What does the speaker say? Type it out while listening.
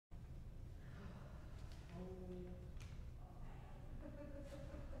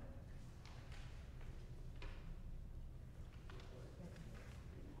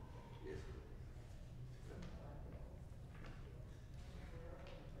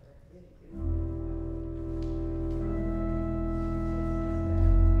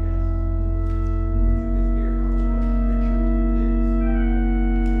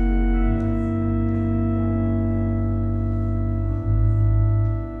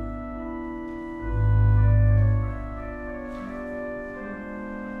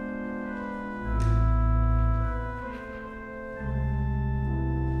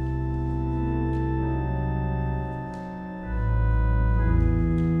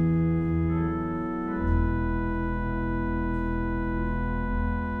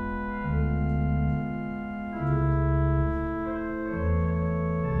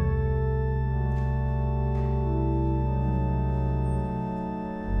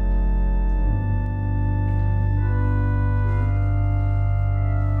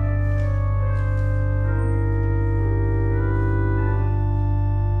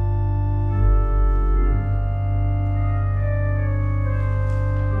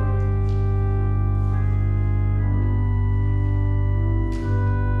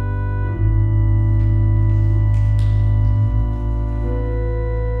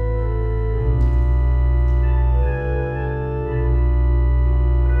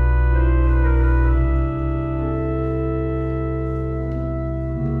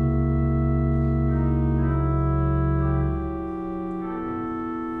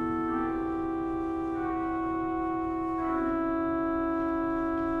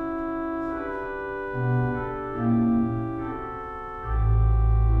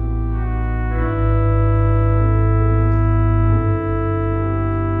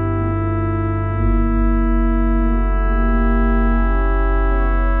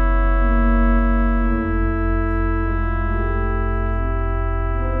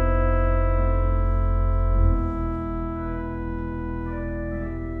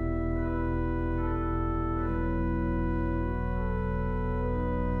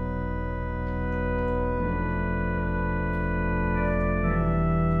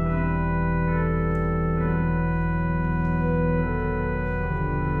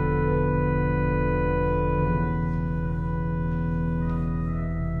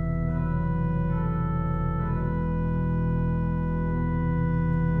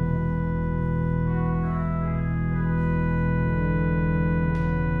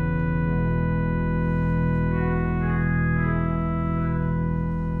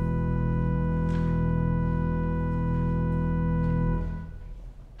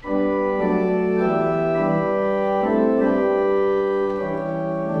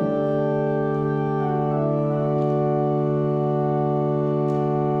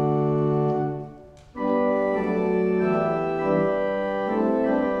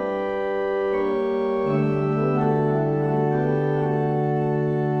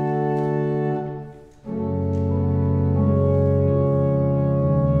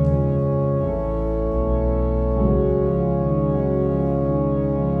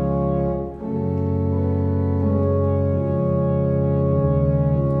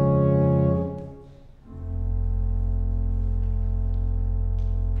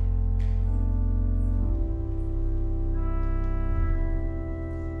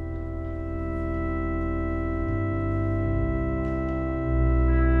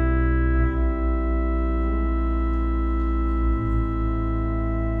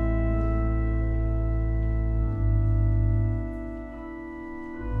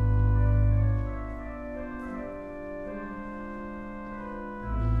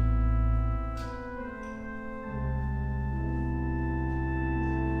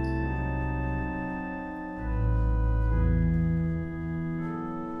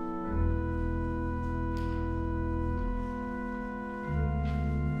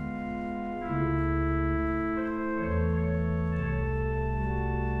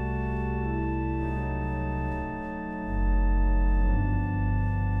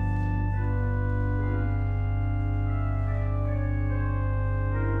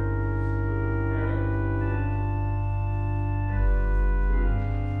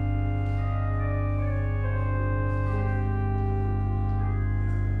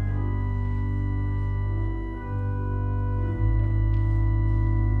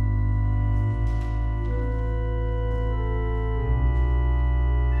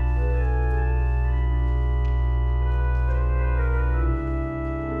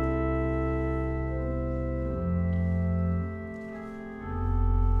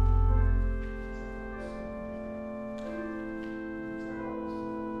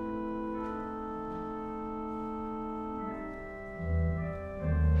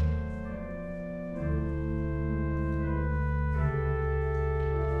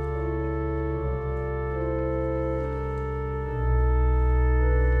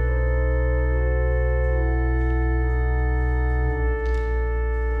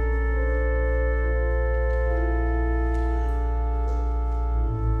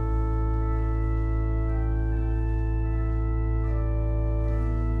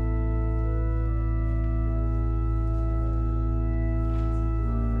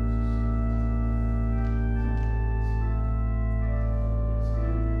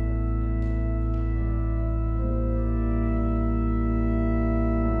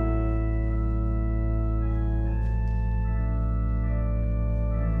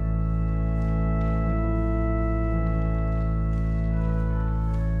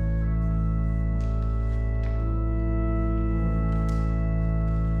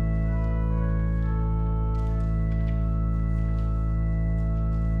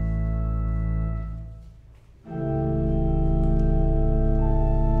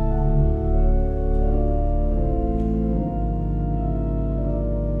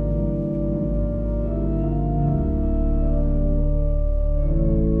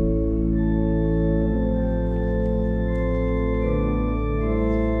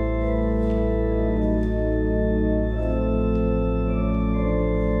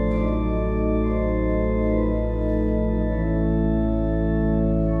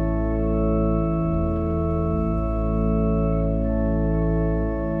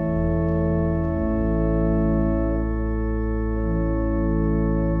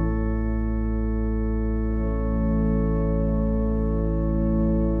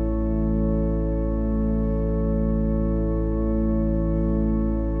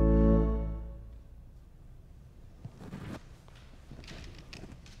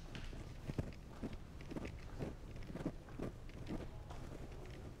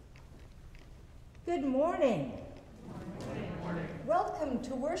Good morning. Good morning. Welcome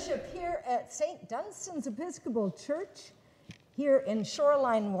to worship here at St. Dunstan's Episcopal Church here in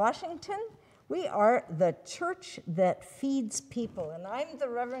Shoreline, Washington. We are the church that feeds people, and I'm the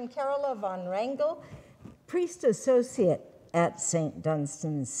Reverend Carola von Rangel, priest associate at St.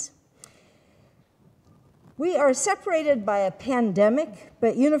 Dunstan's. We are separated by a pandemic,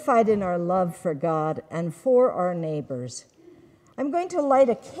 but unified in our love for God and for our neighbors. I'm going to light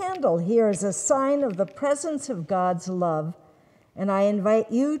a candle here as a sign of the presence of God's love, and I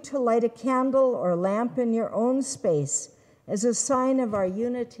invite you to light a candle or lamp in your own space as a sign of our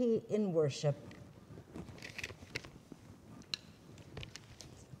unity in worship.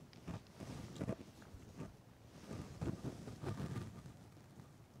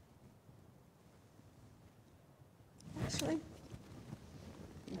 Actually,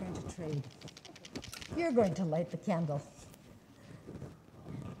 I'm going to trade. You're going to light the candle.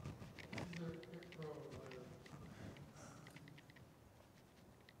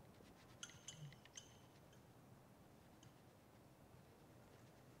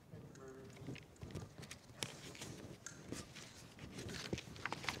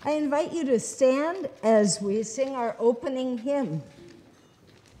 I invite you to stand as we sing our opening hymn.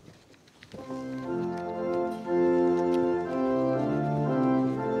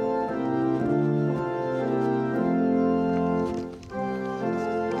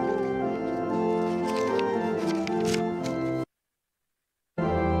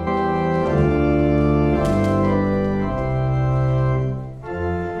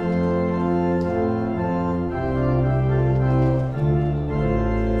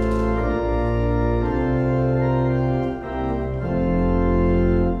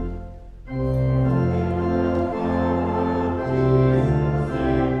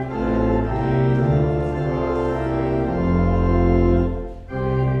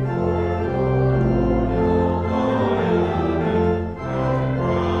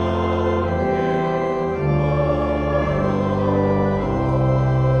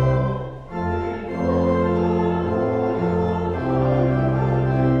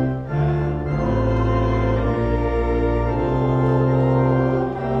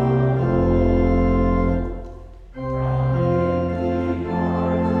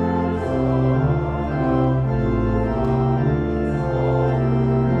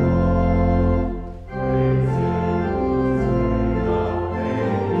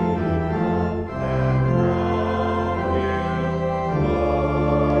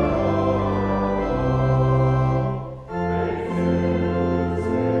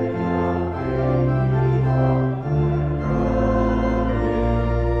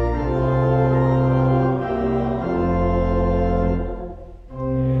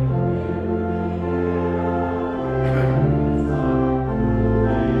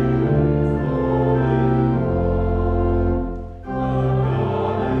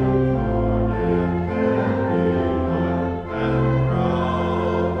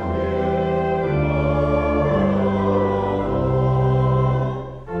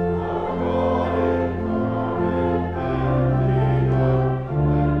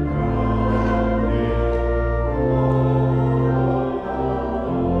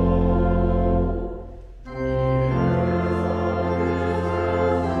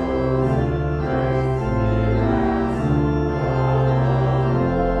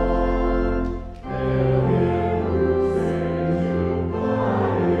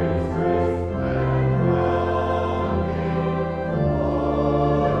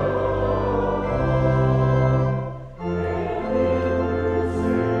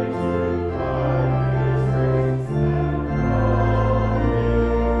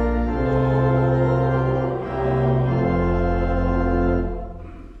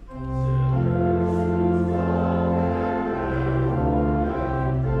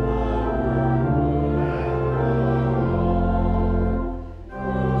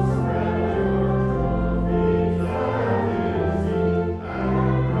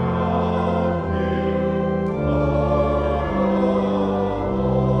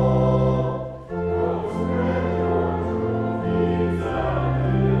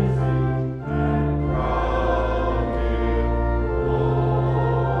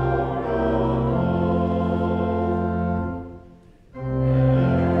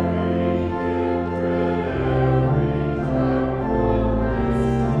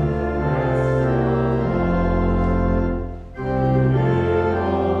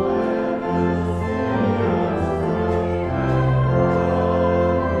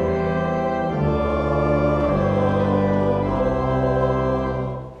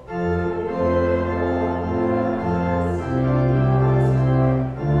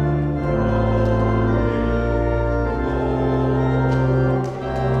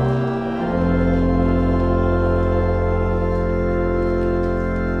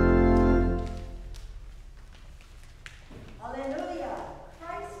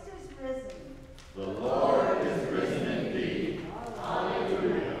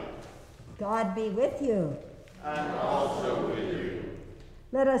 God be with you. And also with you.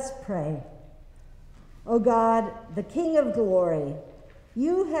 Let us pray. O God, the King of glory,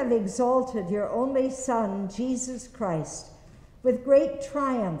 you have exalted your only Son, Jesus Christ, with great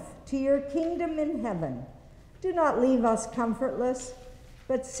triumph to your kingdom in heaven. Do not leave us comfortless,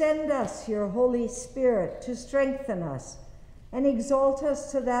 but send us your Holy Spirit to strengthen us and exalt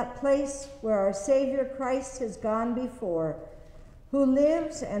us to that place where our Savior Christ has gone before, who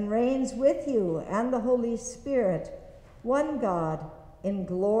lives and reigns with you and the Holy Spirit, one God, in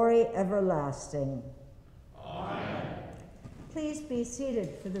glory everlasting. Amen. Please be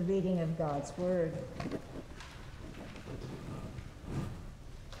seated for the reading of God's word.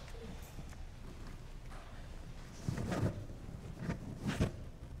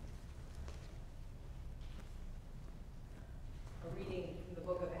 A reading from the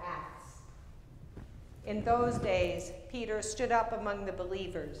book of Acts. In those days, Peter stood up among the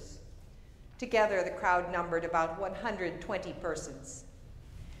believers. Together, the crowd numbered about 120 persons,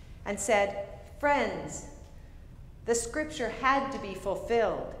 and said, "Friends, the scripture had to be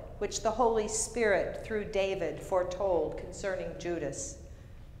fulfilled, which the Holy Spirit, through David, foretold concerning Judas,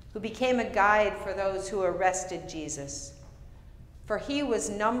 who became a guide for those who arrested Jesus. For he was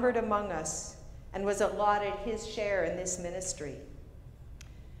numbered among us and was allotted his share in this ministry.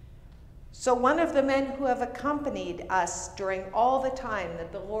 So one of the men who have accompanied us during all the time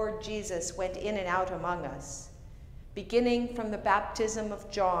that the Lord Jesus went in and out among us, beginning from the baptism of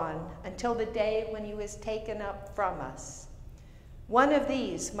John until the day when he was taken up from us, one of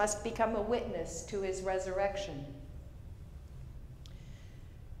these must become a witness to his resurrection."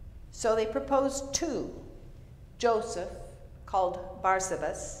 So they proposed two, Joseph, called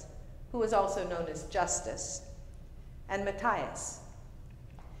Barsabas, who was also known as Justus, and Matthias.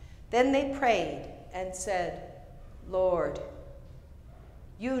 Then they prayed and said, "Lord,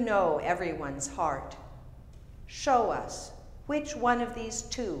 you know everyone's heart. Show us which one of these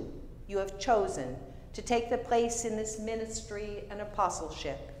two you have chosen to take the place in this ministry and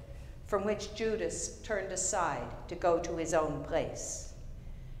apostleship from which Judas turned aside to go to his own place."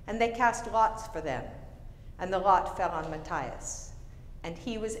 And they cast lots for them, and the lot fell on Matthias, and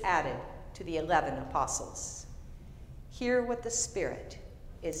he was added to the 11 apostles. Hear what the Spirit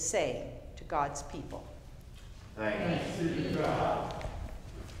is saying to God's people. Thanks be to God.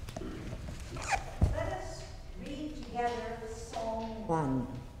 Let us read together Psalm 1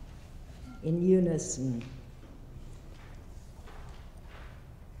 in unison.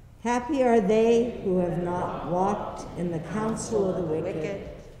 Happy are they who have not walked in the counsel of the wicked,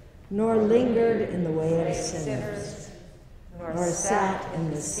 nor lingered in the way of sinners, nor sat in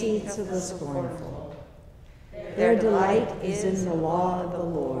the seats of the scornful. Their delight is in the law of the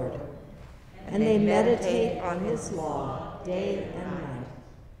Lord, and they meditate on his law day and night.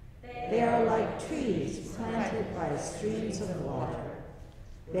 They are like trees planted by streams of water,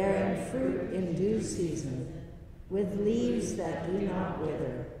 bearing fruit in due season, with leaves that do not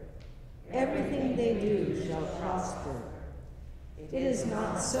wither. Everything they do shall prosper. It is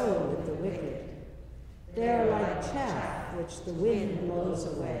not so with the wicked. They are like chaff which the wind blows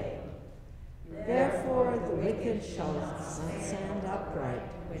away. Therefore the wicked shall not stand upright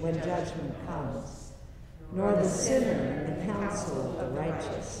when judgment comes, nor the sinner in the counsel of the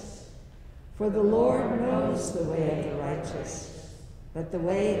righteous. For the Lord knows the way of the righteous, but the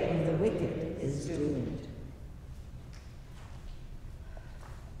way of the wicked is doomed.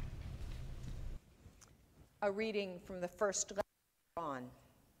 A reading from the first letter of John.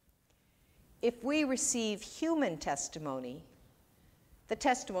 If we receive human testimony, the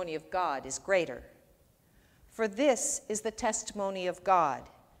testimony of God is greater. For this is the testimony of God,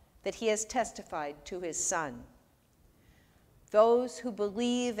 that he has testified to his Son. Those who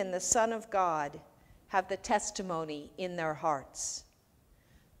believe in the Son of God have the testimony in their hearts.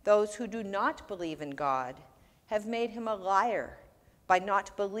 Those who do not believe in God have made him a liar by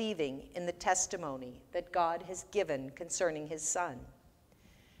not believing in the testimony that God has given concerning his Son.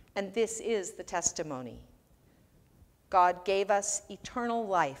 And this is the testimony. God gave us eternal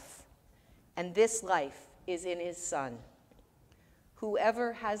life, and this life is in his Son.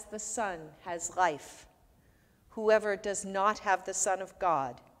 Whoever has the Son has life. Whoever does not have the Son of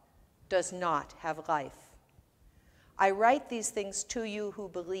God does not have life. I write these things to you who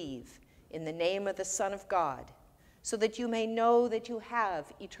believe in the name of the Son of God, so that you may know that you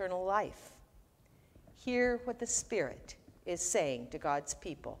have eternal life. Hear what the Spirit is saying to God's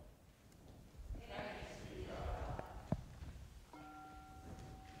people.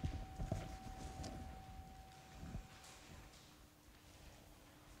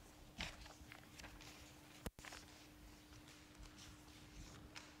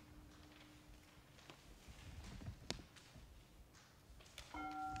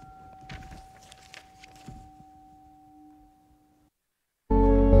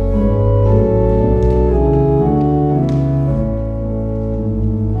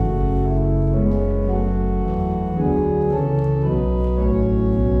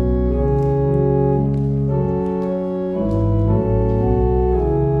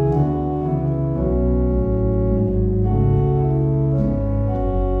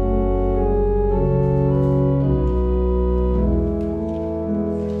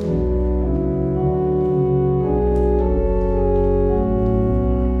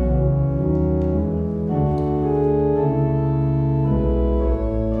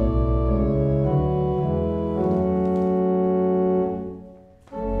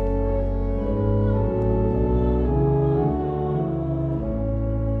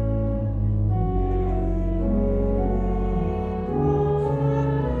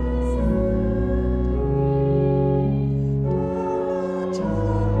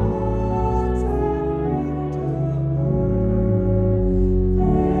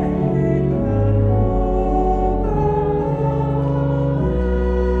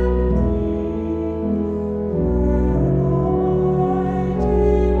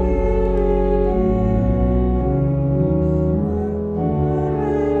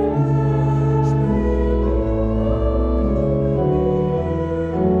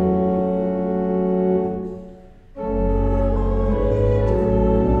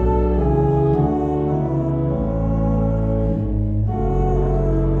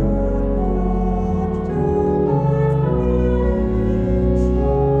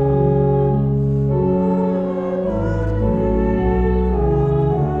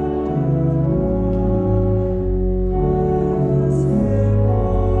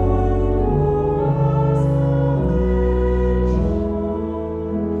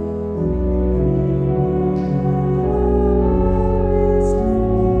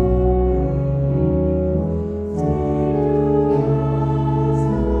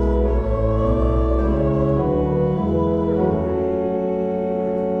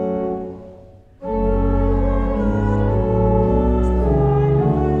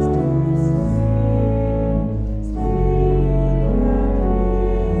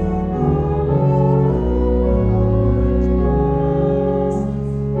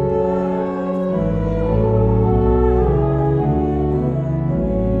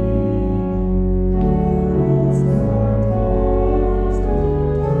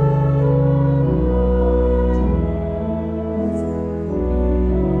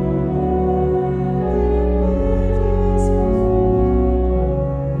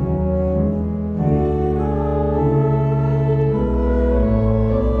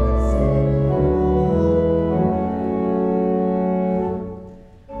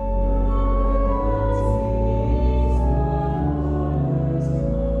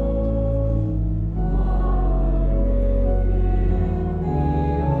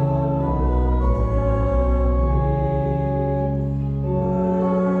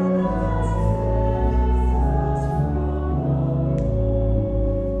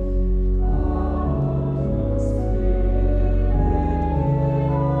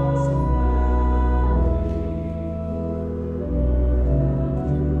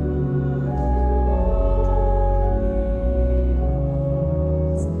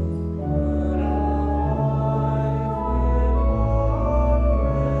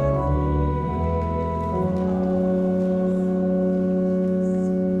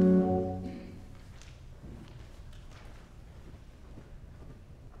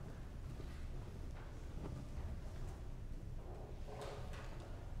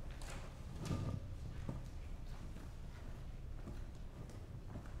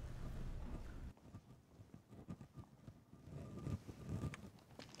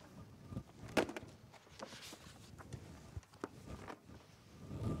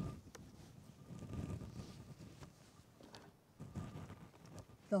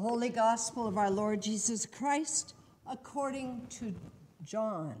 The Holy Gospel of our Lord Jesus Christ according to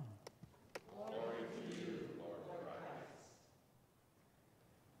John. Glory to you, Lord Christ.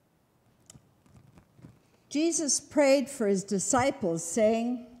 Jesus prayed for his disciples,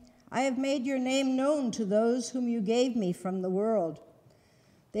 saying, I have made your name known to those whom you gave me from the world.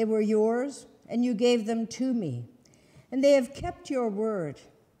 They were yours, and you gave them to me, and they have kept your word.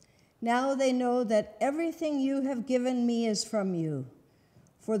 Now they know that everything you have given me is from you.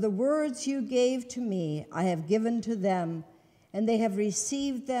 For the words you gave to me, I have given to them, and they have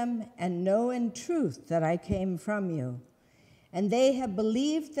received them and know in truth that I came from you. And they have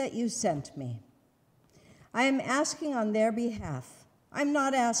believed that you sent me. I am asking on their behalf. I'm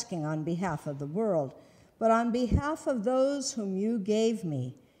not asking on behalf of the world, but on behalf of those whom you gave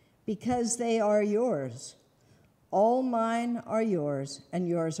me, because they are yours. All mine are yours, and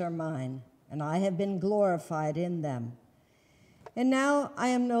yours are mine, and I have been glorified in them. And now I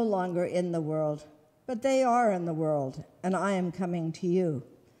am no longer in the world, but they are in the world, and I am coming to you.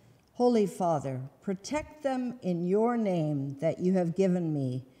 Holy Father, protect them in your name that you have given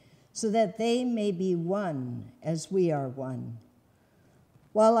me, so that they may be one as we are one.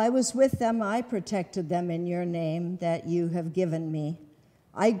 While I was with them, I protected them in your name that you have given me.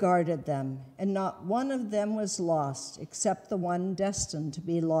 I guarded them, and not one of them was lost, except the one destined to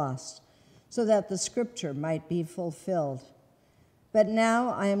be lost, so that the scripture might be fulfilled. But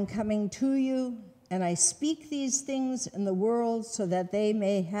now I am coming to you, and I speak these things in the world so that they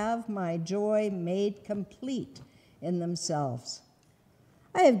may have my joy made complete in themselves.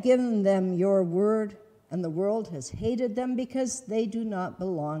 I have given them your word, and the world has hated them because they do not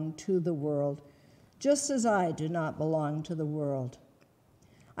belong to the world, just as I do not belong to the world.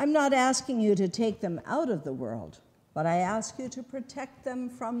 I'm not asking you to take them out of the world, but I ask you to protect them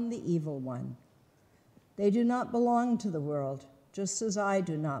from the evil one. They do not belong to the world, just as I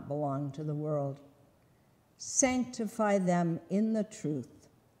do not belong to the world. Sanctify them in the truth.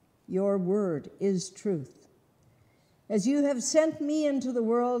 Your word is truth. As you have sent me into the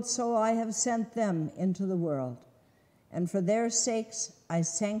world, so I have sent them into the world. And for their sakes I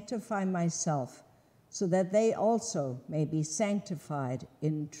sanctify myself, so that they also may be sanctified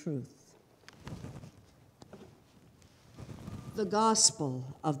in truth. The Gospel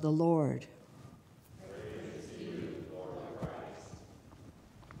of the Lord.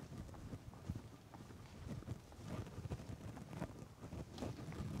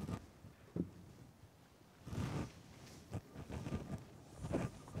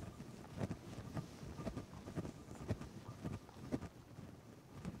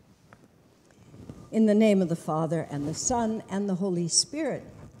 In the name of the Father, and the Son, and the Holy Spirit.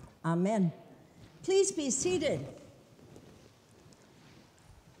 Amen. Please be seated.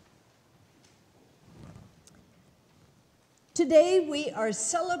 Today we are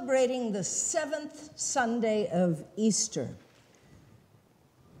celebrating the seventh Sunday of Easter.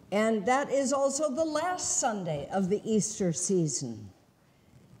 And that is also the last Sunday of the Easter season.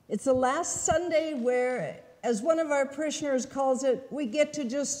 It's the last Sunday where, as one of our parishioners calls it, we get to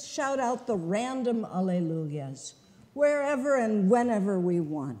just shout out the random alleluias, wherever and whenever we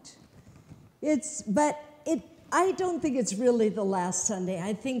want. I don't think it's really the last Sunday.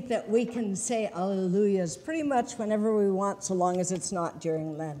 I think that we can say alleluias pretty much whenever we want, so long as it's not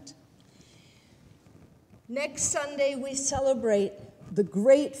during Lent. Next Sunday, we celebrate the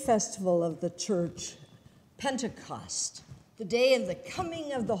great festival of the church, Pentecost, the day of the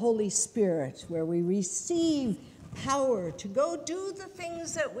coming of the Holy Spirit, where we receive power to go do the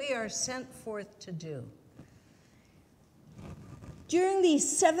things that we are sent forth to do. During these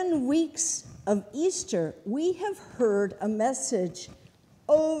 7 weeks of Easter, we have heard a message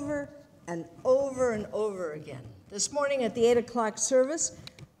over and over and over again. This morning at the 8 o'clock service,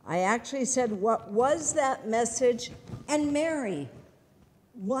 I actually said, what was that message? And Mary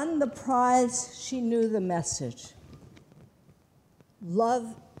won the prize. She knew the message.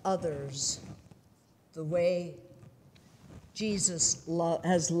 Love others the way Jesus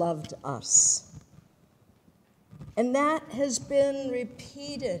has loved us. And that has been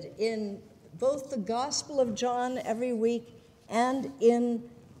repeated in both the Gospel of John every week and in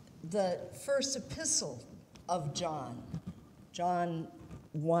the first epistle of John,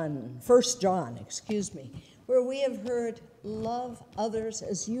 First John, where we have heard, love others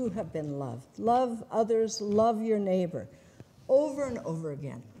as you have been loved. Love others, love your neighbor, over and over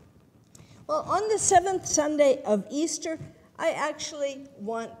again. Well, on the seventh Sunday of Easter, I actually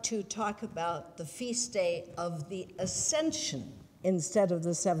want to talk about the feast day of the Ascension instead of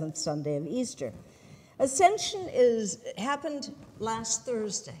the seventh Sunday of Easter. Ascension happened last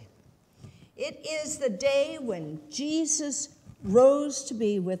Thursday. It is the day when Jesus rose to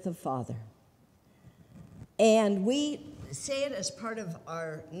be with the Father. And we say it as part of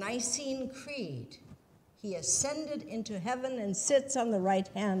our Nicene Creed. He ascended into heaven and sits on the right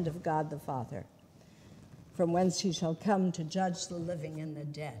hand of God the Father, from whence he shall come to judge the living and the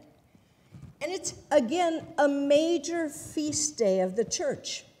dead. And it's, again, a major feast day of the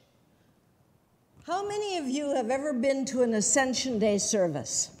church. How many of you have ever been to an Ascension Day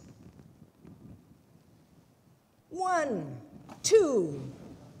service? 1, 2.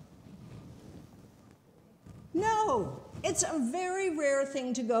 No, it's a very rare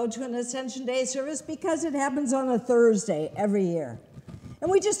thing to go to an Ascension Day service because it happens on a Thursday every year. And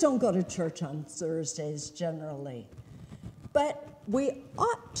we just don't go to church on Thursdays generally. But we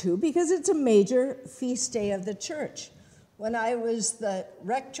ought to because it's a major feast day of the church. When I was the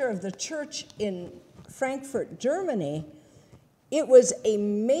rector of the church in Frankfurt, Germany, it was a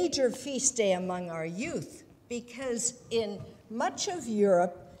major feast day among our youth because in much of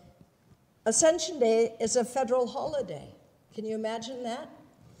Europe, Ascension Day is a federal holiday. Can you imagine that?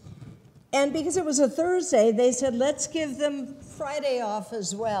 And because it was a Thursday, they said, let's give them Friday off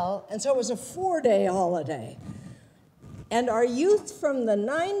as well. And so it was a 4-day holiday. And our youth from the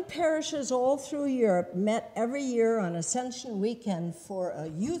 9 parishes all through Europe met every year on Ascension Weekend for a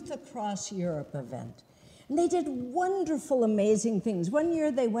Youth Across Europe event. And they did wonderful, amazing things. One year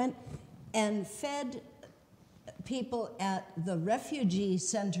they went and fed people at the refugee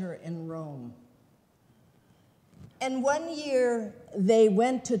center in Rome. And one year they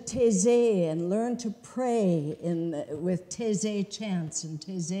went to Taizé and learned to pray with Taizé chants and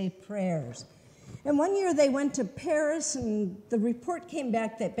Taizé prayers. And one year they went to Paris, and the report came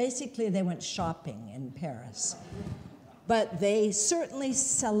back that basically they went shopping in Paris. But they certainly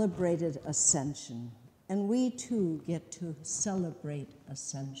celebrated Ascension, and we too get to celebrate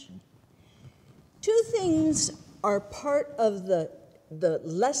Ascension. 2 things are part of the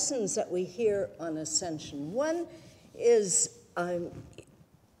lessons that we hear on Ascension. One is, and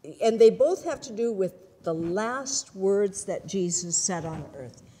they both have to do with the last words that Jesus said on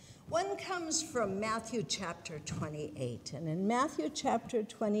earth. One comes from Matthew chapter 28, and in Matthew chapter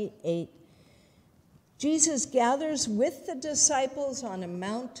 28, Jesus gathers with the disciples on a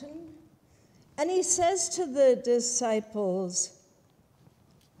mountain, and he says to the disciples,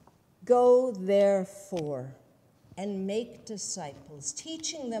 "Go therefore and make disciples,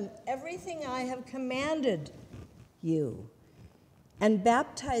 teaching them everything I have commanded you, and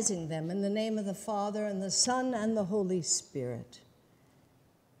baptizing them in the name of the Father and the Son and the Holy Spirit.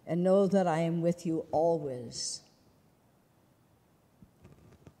 And know that I am with you always."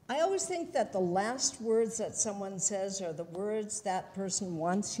 I always think that the last words that someone says are the words that person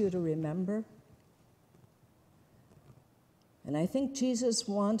wants you to remember. And I think Jesus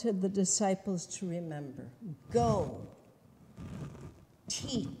wanted the disciples to remember, go,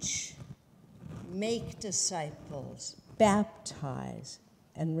 teach, make disciples, baptize,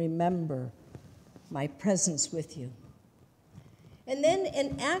 and remember my presence with you. And then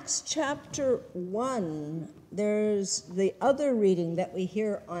in Acts chapter 1, there's the other reading that we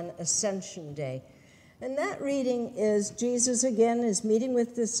hear on Ascension Day. And that reading is Jesus again is meeting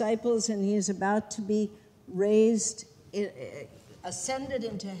with disciples, and he is about to be raised, ascended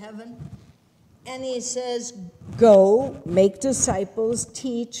into heaven. And he says, go, make disciples,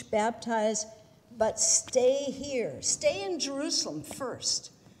 teach, baptize, but stay here. Stay in Jerusalem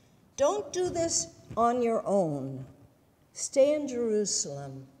first. Don't do this on your own. Stay in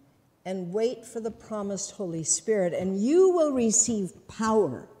Jerusalem and wait for the promised Holy Spirit, and you will receive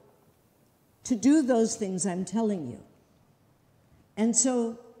power to do those things I'm telling you. And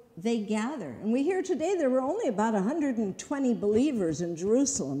so they gather. And we hear today there were only about 120 believers in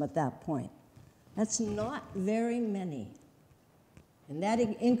Jerusalem at that point. That's not very many. And that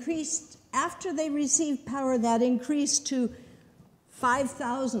increased, after they received power, that increased to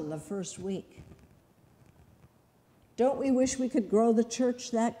 5,000 the first week. Don't we wish we could grow the church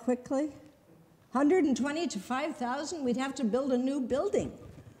that quickly? 120 to 5,000, we'd have to build a new building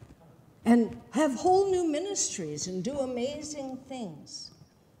and have whole new ministries and do amazing things.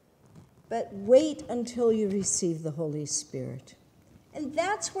 But wait until you receive the Holy Spirit. And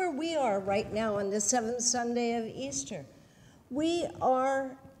that's where we are right now on the 7th Sunday of Easter. We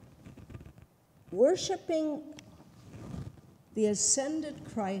are worshiping the ascended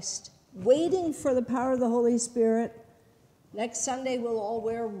Christ, waiting for the power of the Holy Spirit. Next Sunday, we'll all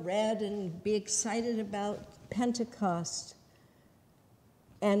wear red and be excited about Pentecost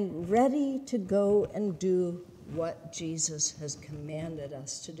and ready to go and do what Jesus has commanded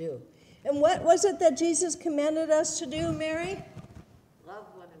us to do. And what was it that Jesus commanded us to do, Mary? Love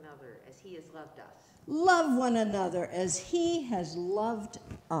one another as he has loved us. Love one another as he has loved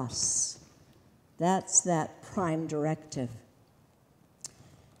us. That's that prime directive.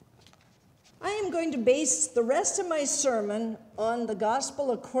 I am going to base the rest of my sermon on the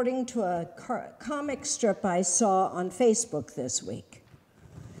gospel according to a comic strip I saw on Facebook this week.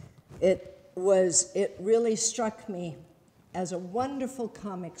 It really struck me as a wonderful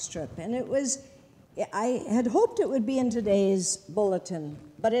comic strip, and I had hoped it would be in today's bulletin,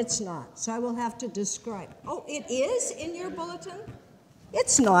 but it's not, so I will have to describe. Oh, it is in your bulletin?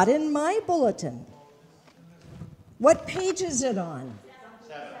 It's not in my bulletin. What page is it on?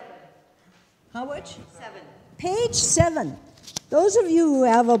 7. How much? 7. Page 7. Those of you who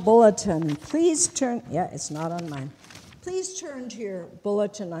have a bulletin, please turn, it's not on mine. Please turn to your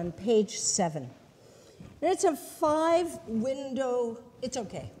bulletin on page 7. And it's a 5-window, it's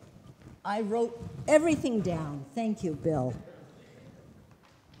okay. I wrote everything down. Thank you, Bill.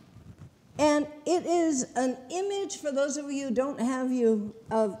 And it is an image, for those of you who don't have you,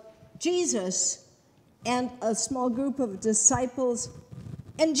 of Jesus and a small group of disciples.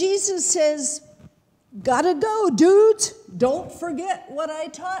 And Jesus says, "Gotta go, dudes. Don't forget what I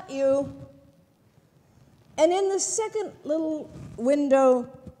taught you." And in the second little window,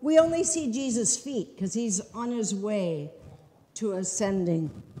 we only see Jesus' feet because he's on his way to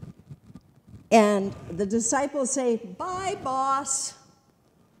ascending. And the disciples say, "Bye, boss."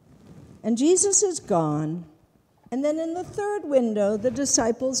 And Jesus is gone. And then in the third window, the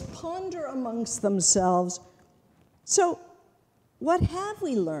disciples ponder amongst themselves, so what have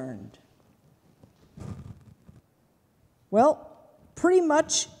we learned? Well, pretty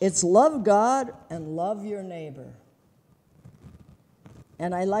much it's love God and love your neighbor.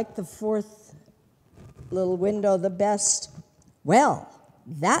 And I like the fourth little window the best. Well,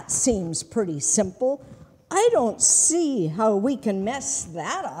 that seems pretty simple. I don't see how we can mess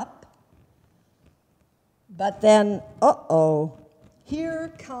that up. But then,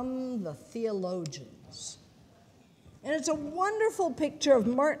 here come the theologians. And it's a wonderful picture of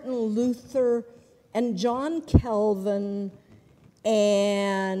Martin Luther and John Calvin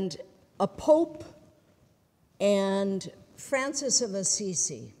and a pope and Francis of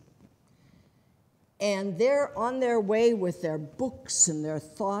Assisi. And they're on their way with their books and their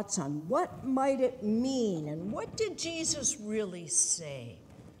thoughts on what might it mean and what did Jesus really say,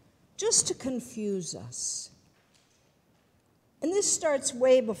 just to confuse us. And this starts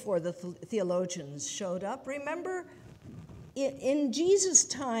way before the theologians showed up. Remember, in Jesus'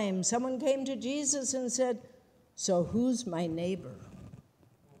 time, someone came to Jesus and said, "So who's my neighbor?"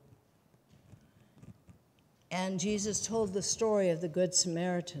 And Jesus told the story of the Good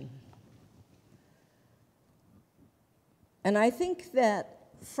Samaritan. And I think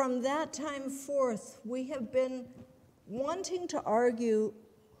that from that time forth, we have been wanting to argue,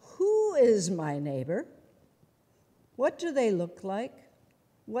 who is my neighbor? What do they look like?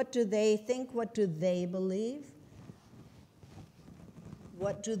 What do they think? What do they believe?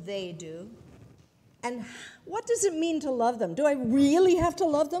 What do they do? And what does it mean to love them? Do I really have to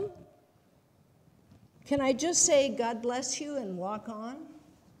love them? Can I just say, "God bless you," and walk on?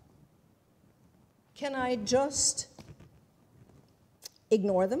 Can I just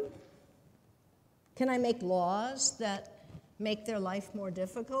ignore them? Can I make laws that make their life more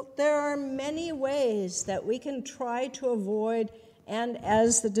difficult? There are many ways that we can try to avoid, and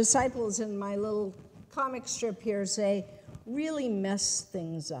as the disciples in my little comic strip here say, really mess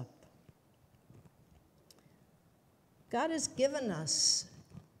things up. God has given us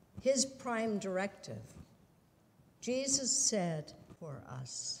his prime directive. Jesus said for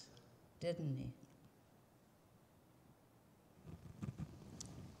us, didn't he?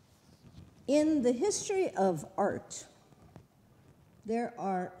 In the history of art, there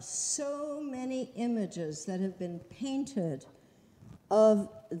are so many images that have been painted of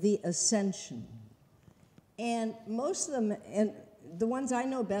the Ascension. And most of them, and the ones I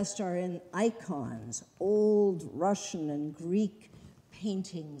know best are in icons, old Russian and Greek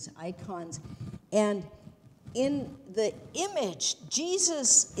paintings, icons. And in the image,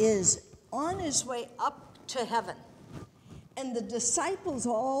 Jesus is on his way up to heaven. And the disciples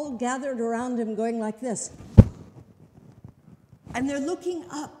all gathered around him going like this. And they're looking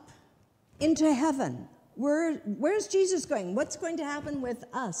up into heaven. Where's Jesus going? What's going to happen with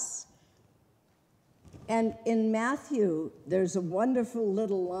us? And in Matthew, there's a wonderful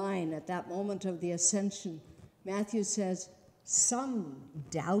little line at that moment of the ascension. Matthew says, some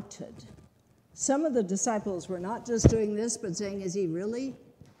doubted. Some of the disciples were not just doing this, but saying, is he really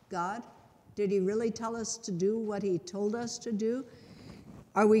God? Did he really tell us to do what he told us to do?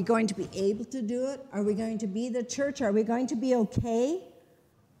 Are we going to be able to do it? Are we going to be the church? Are we going to be okay?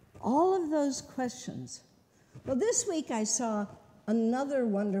 All of those questions. Well, this week I saw another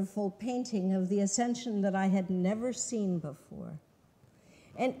wonderful painting of the Ascension that I had never seen before.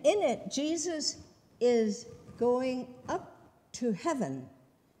 And in it, Jesus is going up to heaven,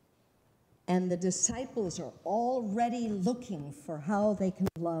 and the disciples are already looking for how they can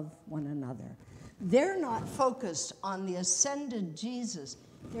love one another. They're not focused on the ascended Jesus.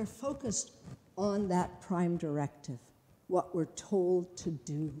 They're focused on that prime directive, what we're told to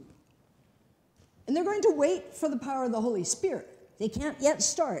do. And they're going to wait for the power of the Holy Spirit. They can't yet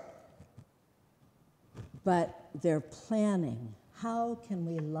start. But they're planning, how can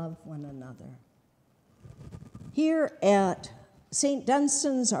we love one another? Here at St.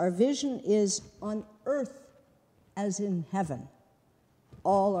 Dunstan's, our vision is on earth as in heaven.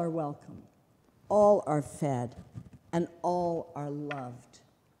 All are welcome, all are fed, and all are loved.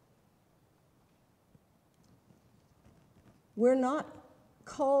 We're not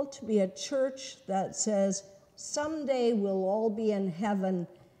called to be a church that says, someday we'll all be in heaven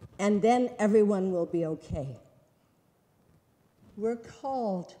and then everyone will be okay. We're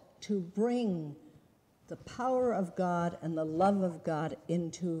called to bring the power of God and the love of God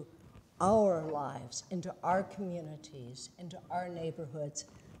into our lives, into our communities, into our neighborhoods,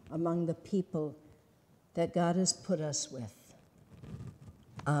 among the people that God has put us with.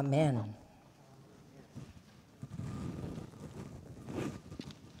 Amen.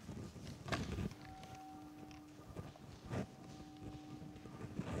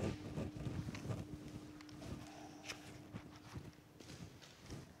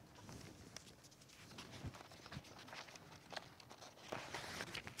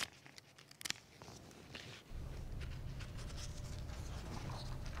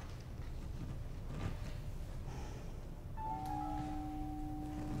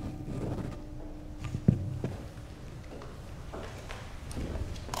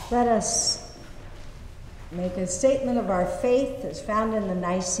 Let us make a statement of our faith as found in the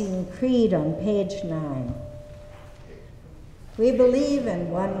Nicene Creed on page 9. We believe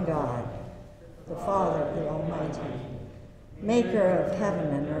in one God, the Father, the Almighty, maker of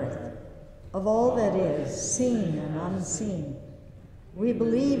heaven and earth, of all that is, seen and unseen. We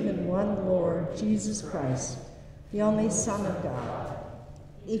believe in one Lord, Jesus Christ, the only Son of God,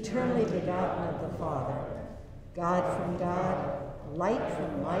 eternally begotten of the Father, God from God, light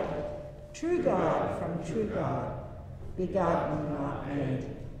from light, true God from true God, begotten, not made,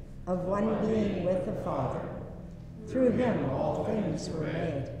 of one being with the Father. Through him all things were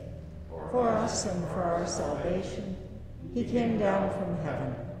made. For us and for our salvation, he came down from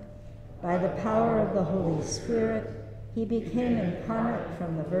heaven. By the power of the Holy Spirit, he became incarnate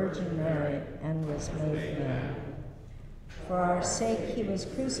from the Virgin Mary and was made man. For our sake he was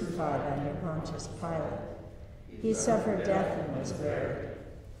crucified under Pontius Pilate. He suffered death and was buried.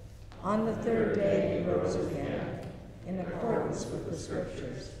 On the third day he rose again, in accordance with the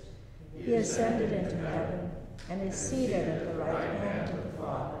Scriptures. He ascended into heaven and is seated at the right hand of the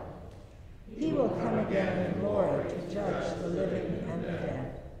Father. He will come again in glory to judge the living and the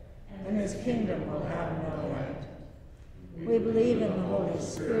dead, and his kingdom will have no end. We believe in the Holy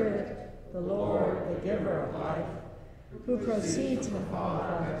Spirit, the Lord, the giver of life, who proceeds from the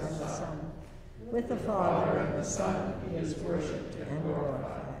Father and the Son. With the Father and the Son he is worshipped and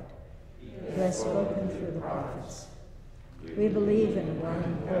glorified. He has spoken through the prophets. We believe in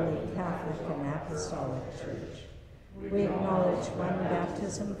one holy Catholic and Apostolic Church. We acknowledge one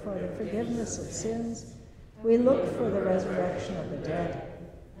baptism for the forgiveness of sins. We look for the resurrection of the dead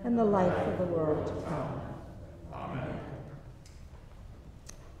and the life of the world to come. Amen.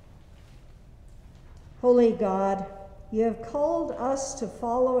 Holy God, you have called us to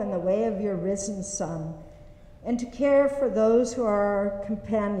follow in the way of your risen Son and to care for those who are our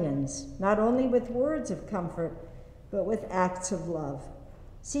companions, not only with words of comfort, but with acts of love.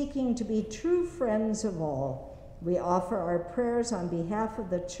 Seeking to be true friends of all, we offer our prayers on behalf of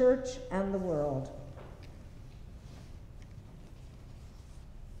the Church and the world.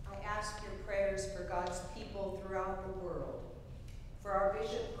 I ask your prayers for God's people throughout the world, for our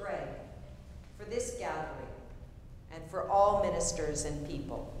Bishop Greg, for this gathering, and for all ministers and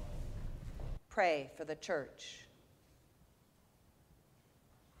people. Pray for the Church.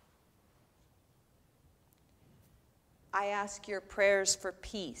 I ask your prayers for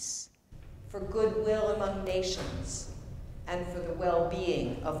peace, for goodwill among nations, and for the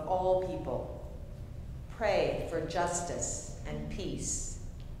well-being of all people. Pray for justice and peace.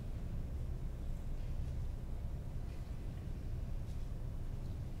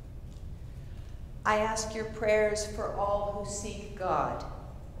 I ask your prayers for all who seek God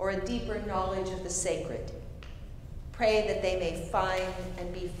or a deeper knowledge of the sacred. Pray that they may find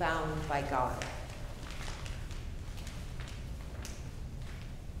and be found by God.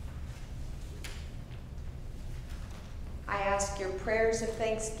 I ask your prayers of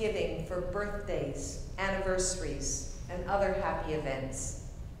thanksgiving for birthdays, anniversaries, and other happy events.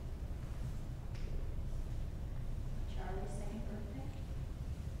 Charlie's second birthday.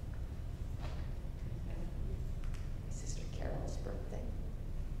 My sister Carol's birthday.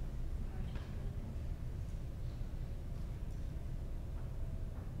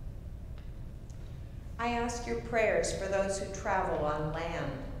 I ask your prayers for those who travel on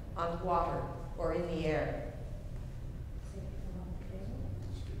land, on water, or in the air.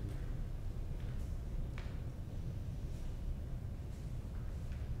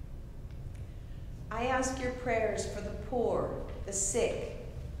 I ask your prayers for the poor, the sick,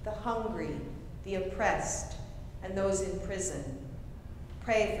 the hungry, the oppressed, and those in prison.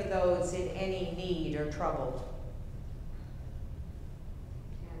 Pray for those in any need or trouble.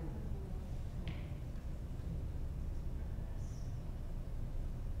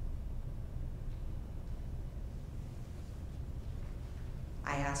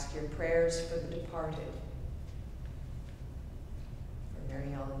 I ask your prayers for the departed, for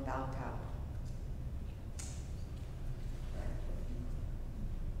Mary Ellen Balcow.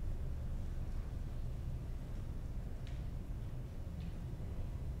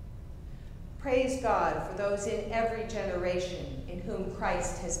 Praise God for those in every generation in whom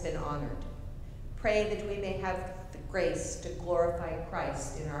Christ has been honored. Pray that we may have the grace to glorify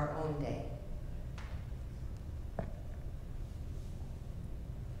Christ in our own day.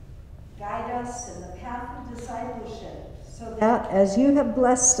 Guide us in the path of discipleship, so that as you have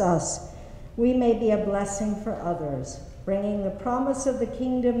blessed us, we may be a blessing for others, bringing the promise of the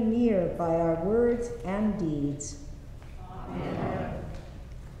kingdom near by our words and deeds. Amen.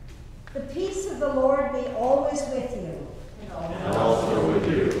 The peace of the Lord be always with you. And also with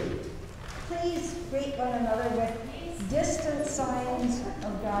you. Please greet one another with distant signs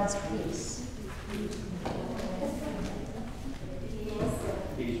of God's peace.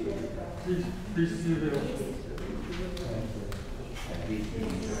 Peace to you.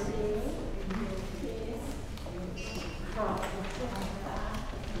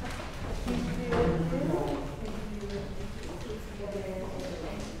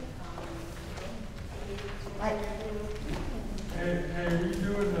 Hey, we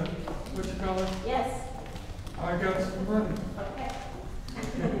doing the, what you call it? Yes. I got some money. Okay.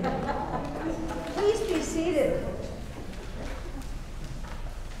 Please be seated.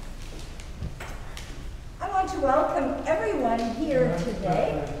 I want to welcome everyone here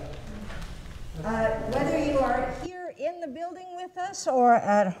today. Whether you are here in the building with us or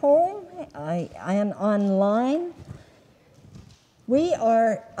at home and online, we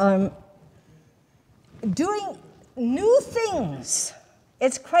are doing new things.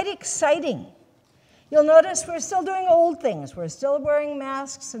 It's quite exciting. You'll notice we're still doing old things. We're still wearing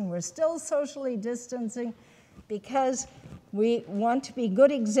masks and we're still socially distancing because we want to be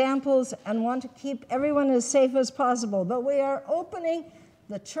good examples and want to keep everyone as safe as possible. But we are opening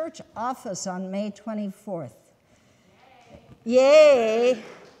the church office on May 24th. Yay!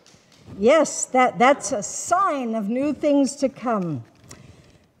 Yes, that's a sign of new things to come.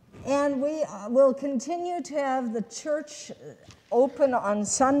 And we will continue to have the church open on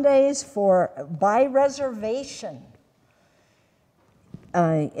Sundays by reservation.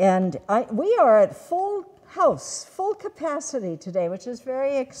 We are at full house, full capacity today, which is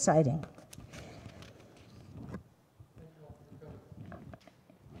very exciting.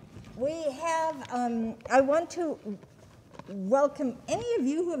 We have, I want to welcome any of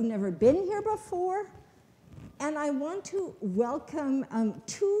you who have never been here before, and I want to welcome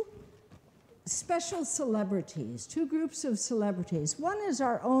two special celebrities, two groups of celebrities. One is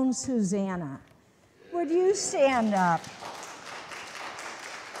our own Susanna. Would you stand up?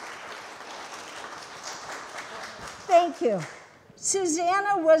 Thank you.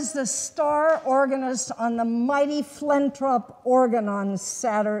 Susanna was the star organist on the mighty Flentrop organ on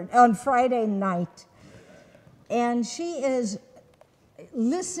Friday night. And she is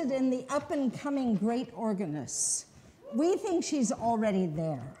listed in the up-and-coming great organists. We think she's already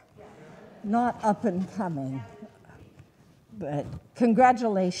there, not up and coming. But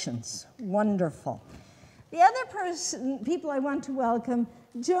congratulations, wonderful. The other people I want to welcome,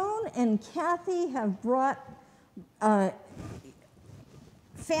 Joan and Kathy have brought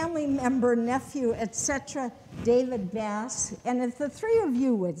family member, nephew, etc., David Bass, and if the three of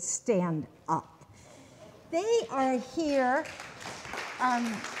you would stand up. They are here.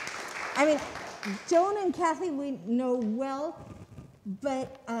 Joan and Kathy we know well,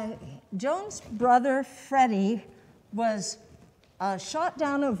 but Joan's brother, Freddie, was shot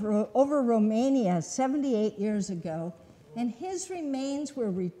down over Romania 78 years ago, and his remains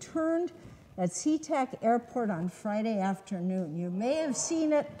were returned at SeaTac Airport on Friday afternoon. You may have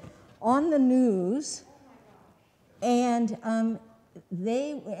seen it on the news, and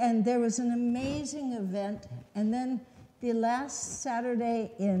there was an amazing event. And then the last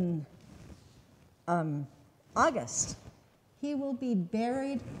Saturday in August, he will be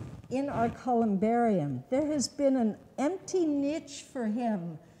buried in our columbarium. There has been an empty niche for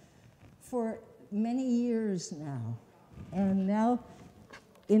him for many years now. And now,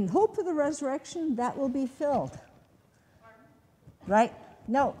 in hope of the resurrection, that will be filled. Right?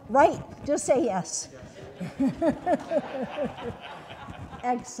 No, right. Just say yes.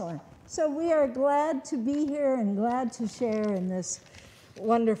 Excellent. So we are glad to be here and glad to share in this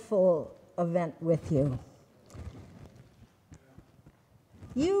wonderful event with you.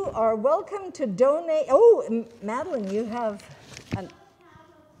 You are welcome to donate. Oh, Madeline, you have an...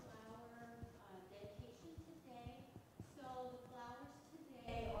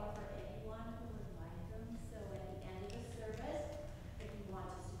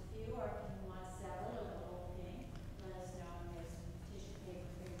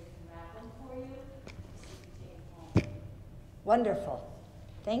 Wonderful.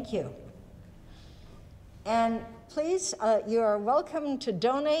 Thank you. And please, you are welcome to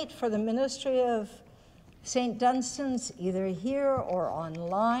donate for the ministry of St. Dunstan's, either here or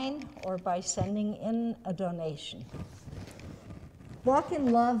online, or by sending in a donation. Walk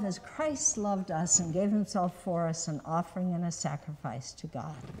in love as Christ loved us and gave himself for us, an offering and a sacrifice to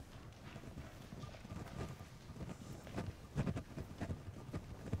God.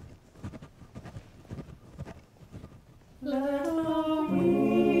 Let the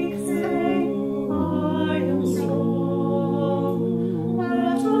weak say, I am strong.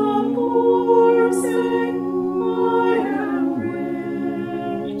 Let the poor say, I am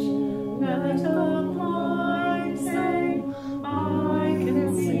rich. Let the blind say, I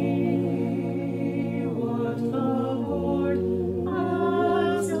can see what the Lord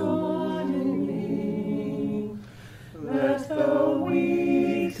has done in me. Let the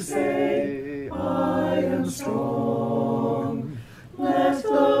weak say, I am strong. Let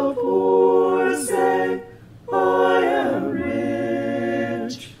the poor say, I am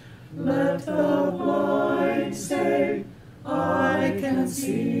rich. Let the blind say, I can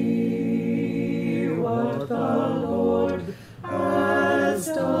see what the Lord has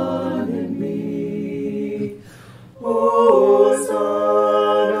done in me. Hosanna,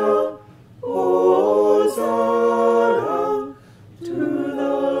 Hosanna, to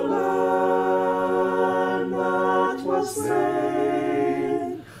the Lamb that was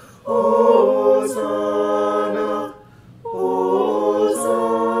slain. Hosanna, Hosanna,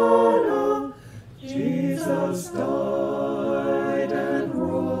 Jesus died and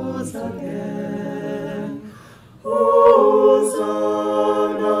rose again. Hosanna,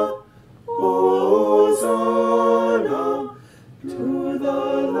 Hosanna, to the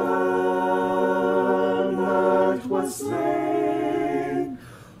Lamb that was slain.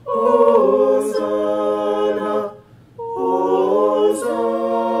 Hosanna, Hosanna,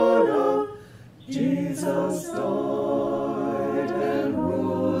 Jesus died and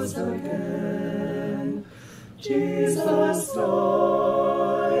rose again. Jesus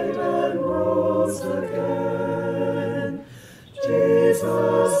died and rose again.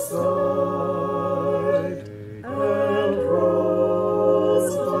 Jesus died and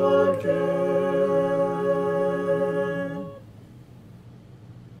rose again.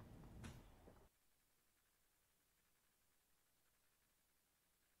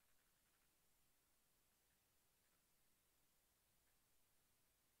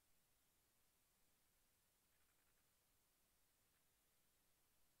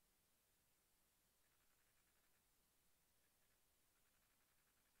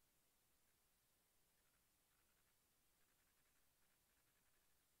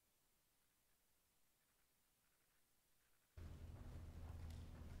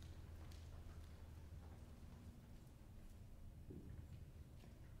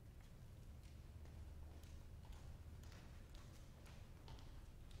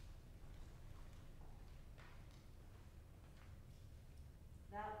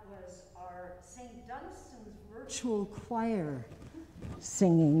 That was our St. Dunstan's virtual choir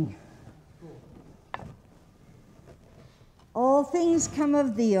singing. All things come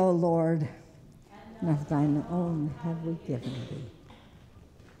of thee, O Lord, and of thine own have we given thee.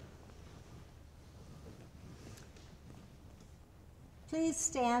 Please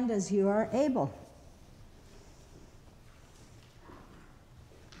stand as you are able.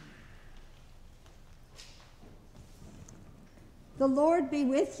 The Lord be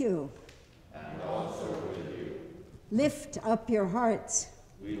with you. And also with you. Lift up your hearts.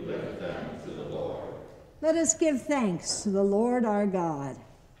 We lift them to the Lord. Let us give thanks to the Lord our God.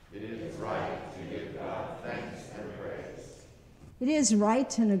 It is right to give God thanks and praise. It is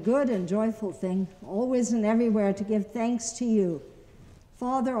right and a good and joyful thing, always and everywhere, to give thanks to you,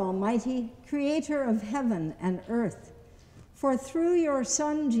 Father Almighty, creator of heaven and earth. For through your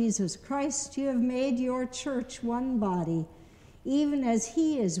Son, Jesus Christ, you have made your church one body, even as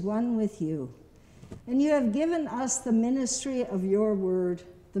he is one with you. And you have given us the ministry of your word,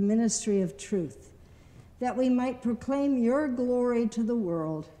 the ministry of truth, that we might proclaim your glory to the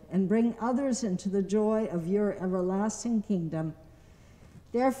world and bring others into the joy of your everlasting kingdom.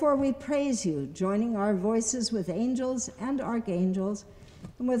 Therefore we praise you, joining our voices with angels and archangels,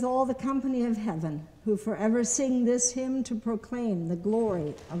 and with all the company of heaven, who forever sing this hymn to proclaim the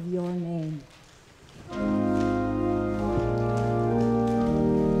glory of your name.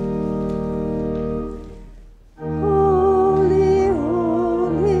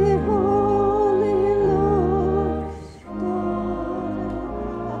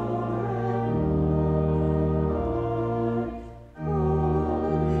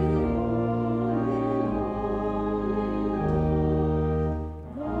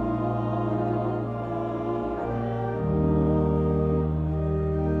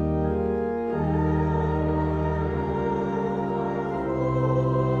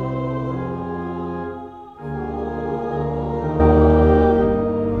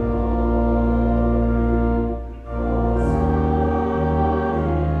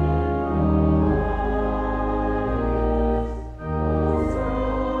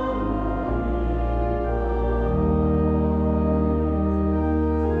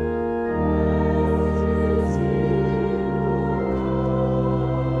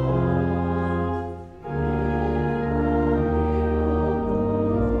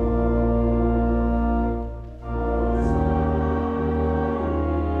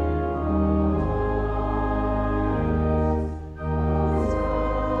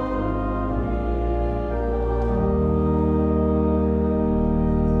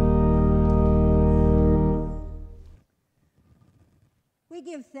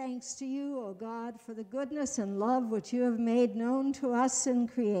 We give thanks to you, O God, for the goodness and love which you have made known to us in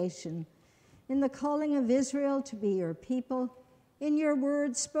creation, in the calling of Israel to be your people, in your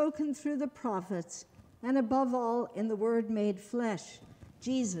word spoken through the prophets, and above all in the word made flesh,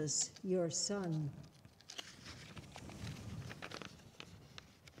 Jesus, your Son.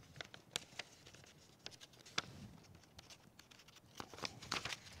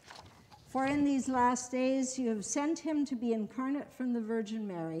 For in these last days you have sent him to be incarnate from the Virgin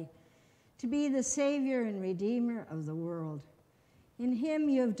Mary, to be the Savior and Redeemer of the world. In him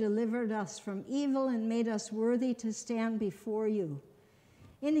you have delivered us from evil and made us worthy to stand before you.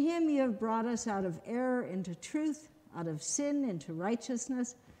 In him you have brought us out of error into truth, out of sin into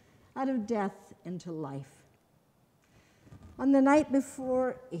righteousness, out of death into life. On the night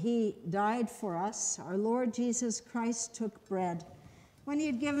before he died for us, our Lord Jesus Christ took bread. When he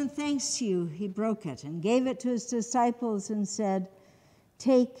had given thanks to you, he broke it and gave it to his disciples and said,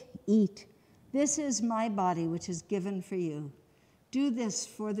 "Take, eat. This is my body, which is given for you. Do this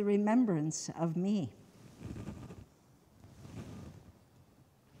for the remembrance of me."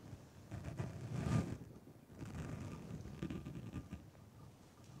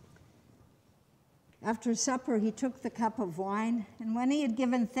 After supper, he took the cup of wine, and when he had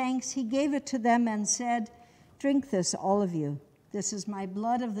given thanks, he gave it to them and said, "Drink this, all of you. This is my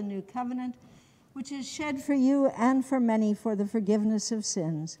blood of the new covenant, which is shed for you and for many for the forgiveness of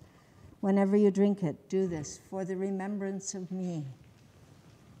sins. Whenever you drink it, do this for the remembrance of me."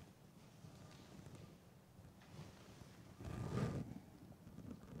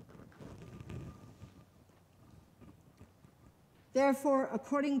 Therefore,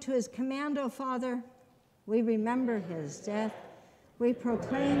 according to his command, O Father, we remember his death, we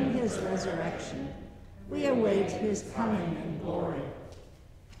proclaim his resurrection, we await his coming in glory.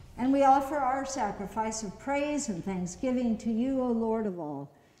 And we offer our sacrifice of praise and thanksgiving to you, O Lord of all,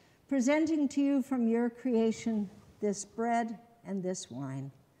 presenting to you from your creation this bread and this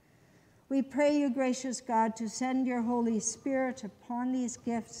wine. We pray you, gracious God, to send your Holy Spirit upon these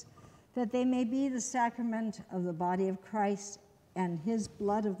gifts, that they may be the sacrament of the body of Christ and his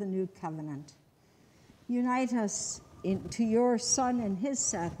blood of the new covenant. Unite us to your Son and his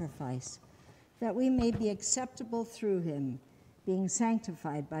sacrifice, that we may be acceptable through him, being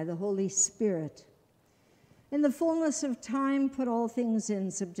sanctified by the Holy Spirit. In the fullness of time, put all things in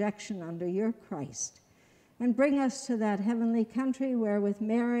subjection under your Christ, and bring us to that heavenly country where with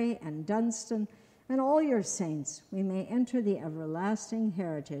Mary and Dunstan and all your saints, we may enter the everlasting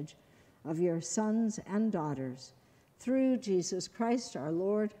heritage of your sons and daughters, through Jesus Christ our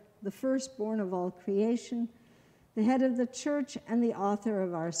Lord, the firstborn of all creation, the head of the church and the author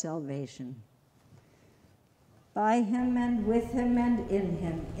of our salvation. By him and with him and in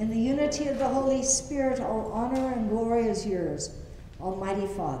him, in the unity of the Holy Spirit, all honor and glory is yours, Almighty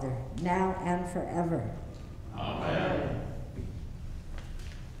Father, now and forever. Amen.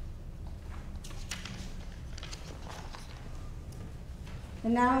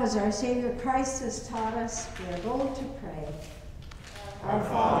 And now, as our Savior Christ has taught us, we are bold to pray. Our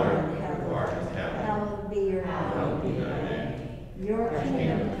Father, who art in heaven, hallowed be your hallowed name. be thy name. Your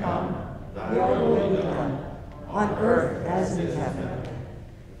kingdom come, Thy your will will be be done, done, on earth as in heaven.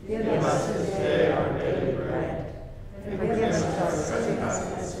 Give us this day our daily bread, and forgive us our sins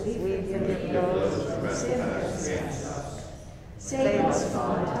as we forgive those who trespass against us. Save us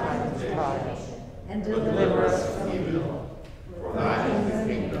from the time of trial, and deliver us from evil. For thine is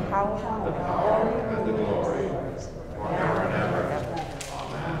the kingdom, the power, and the glory, forever and ever.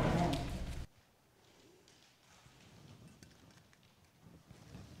 Amen.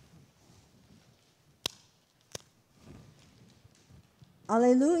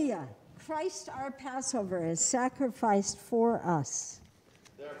 Alleluia! Christ our Passover is sacrificed for us.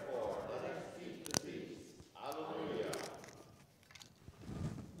 Therefore, let us keep the feast. Alleluia.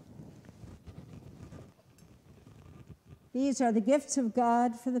 These are the gifts of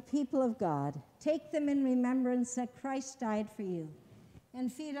God for the people of God. Take them in remembrance that Christ died for you,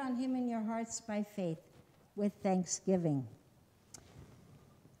 and feed on him in your hearts by faith with thanksgiving.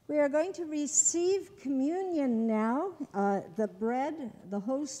 We are going to receive communion now, the bread, the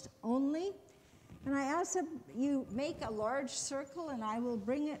host only. And I ask that you make a large circle, and I will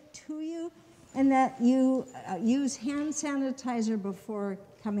bring it to you, and that you use hand sanitizer before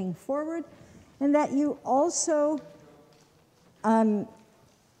coming forward, and that you also that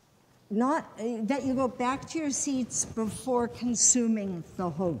you go back to your seats before consuming the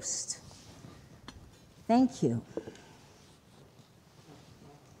host. Thank you.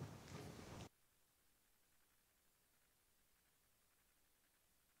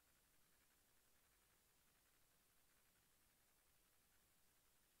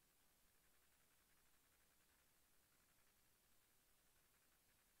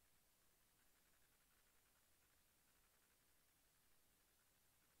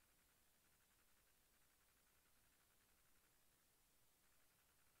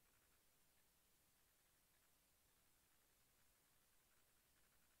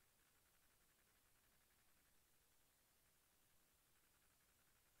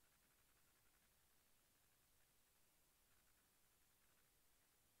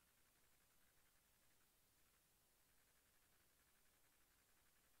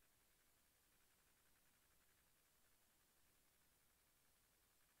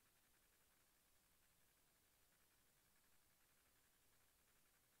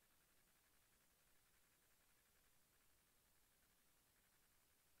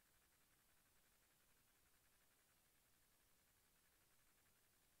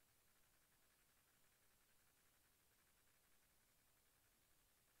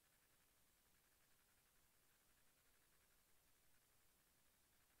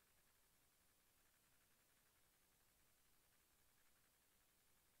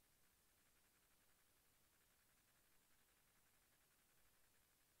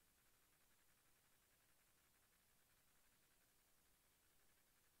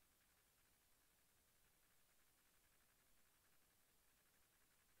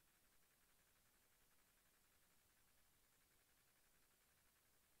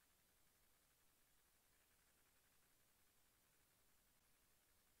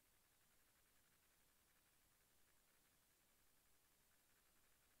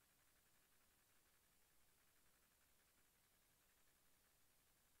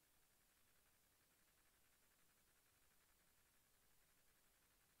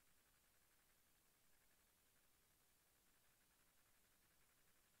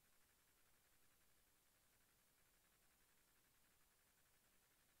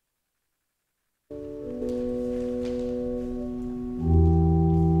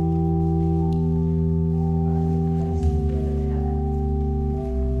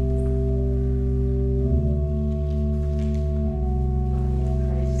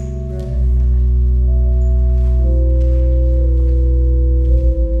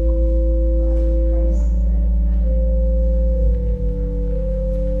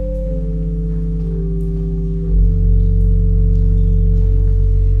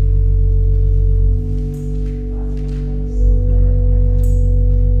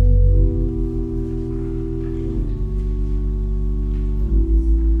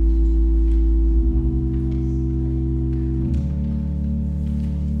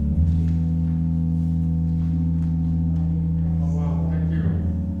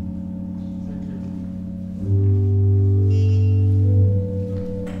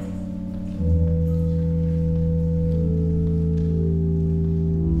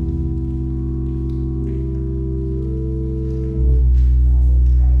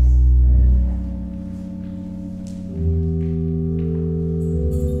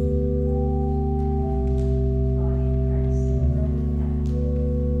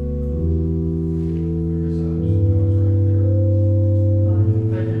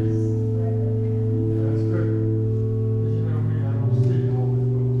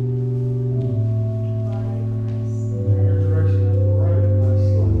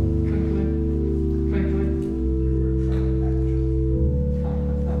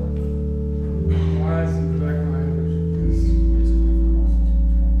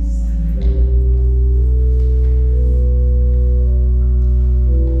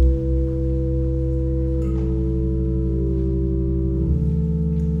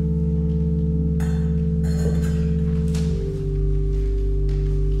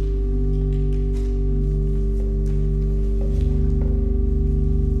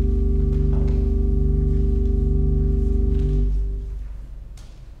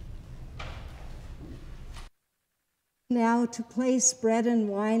 Now to place bread and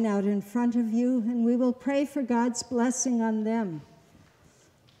wine out in front of you, and we will pray for God's blessing on them.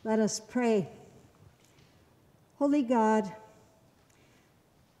 Let us pray. Holy God,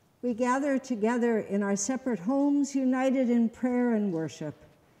 we gather together in our separate homes, united in prayer and worship.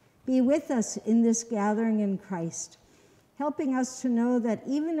 Be with us in this gathering in Christ, helping us to know that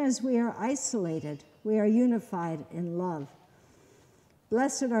even as we are isolated, we are unified in love.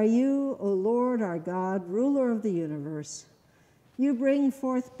 Blessed are you, O Lord our God, ruler of the universe. You bring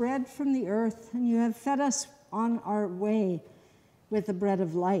forth bread from the earth, and you have fed us on our way with the bread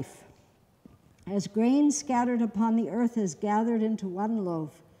of life. As grain scattered upon the earth is gathered into one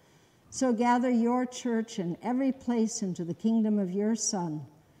loaf, so gather your church in every place into the kingdom of your Son.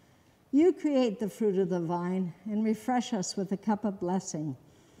 You create the fruit of the vine and refresh us with a cup of blessing.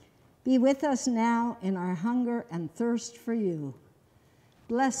 Be with us now in our hunger and thirst for you.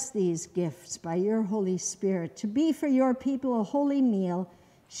 Bless these gifts by your Holy Spirit to be for your people a holy meal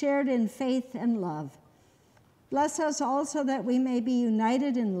shared in faith and love. Bless us also that we may be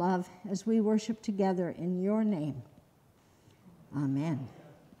united in love as we worship together in your name. Amen.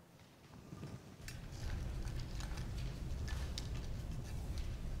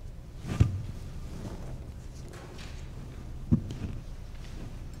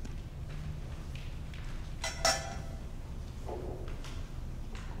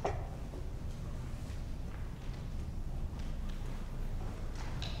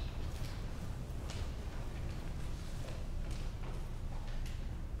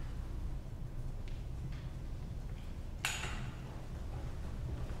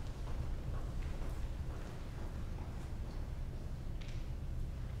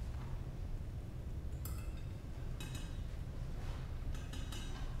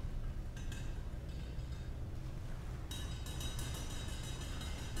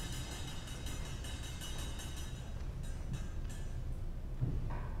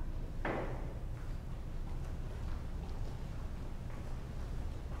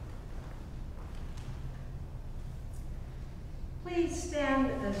 Please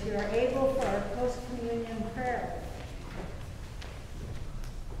stand as you are able for our post-communion prayer.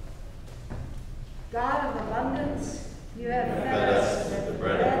 God of abundance, you have fed us with the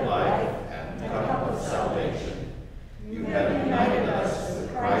bread of life and the cup of salvation. You have united us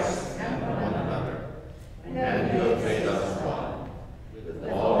with Christ and one another, and you have made us one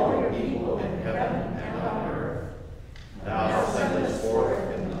with all your people in heaven and on earth. Now send us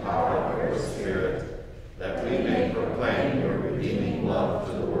forth in the power of your Spirit, that we may proclaim your redeeming love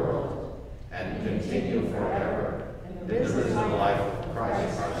to the world, and continue forever in the risen life of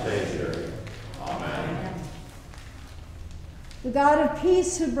Christ our Savior. Amen. The God of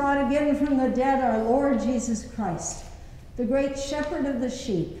peace, who brought again from the dead our Lord Jesus Christ, the great shepherd of the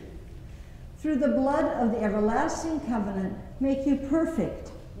sheep, through the blood of the everlasting covenant, make you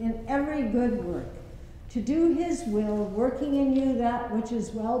perfect in every good work, to do his will, working in you that which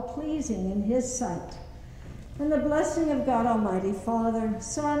is well-pleasing in his sight. And the blessing of God Almighty, Father,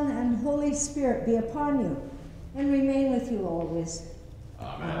 Son, and Holy Spirit be upon you and remain with you always.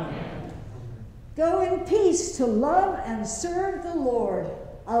 Amen. Go in peace to love and serve the Lord.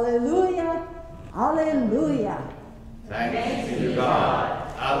 Alleluia, alleluia. Thanks be to God.